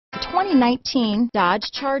2019 Dodge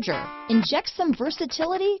Charger. Inject some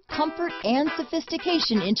versatility, comfort, and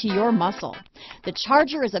sophistication into your muscle. The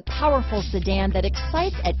Charger is a powerful sedan that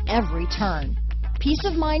excites at every turn. Peace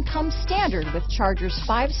of mind comes standard with Charger's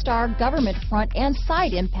 5-star government front and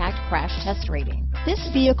side impact crash test rating. This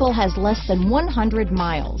vehicle has less than 100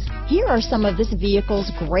 miles. Here are some of this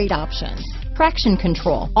vehicle's great options: traction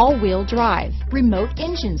control, all-wheel drive, remote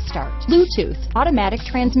engine start, Bluetooth, automatic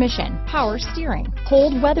transmission, power steering,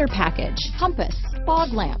 cold weather package, compass,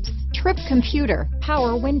 fog lamps, trip computer,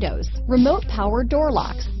 power windows, remote power door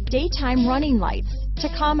locks, daytime running lights,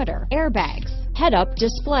 tachometer, airbags, head-up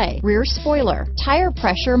display, rear spoiler, tire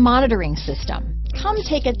pressure monitoring system. Come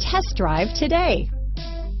take a test drive today.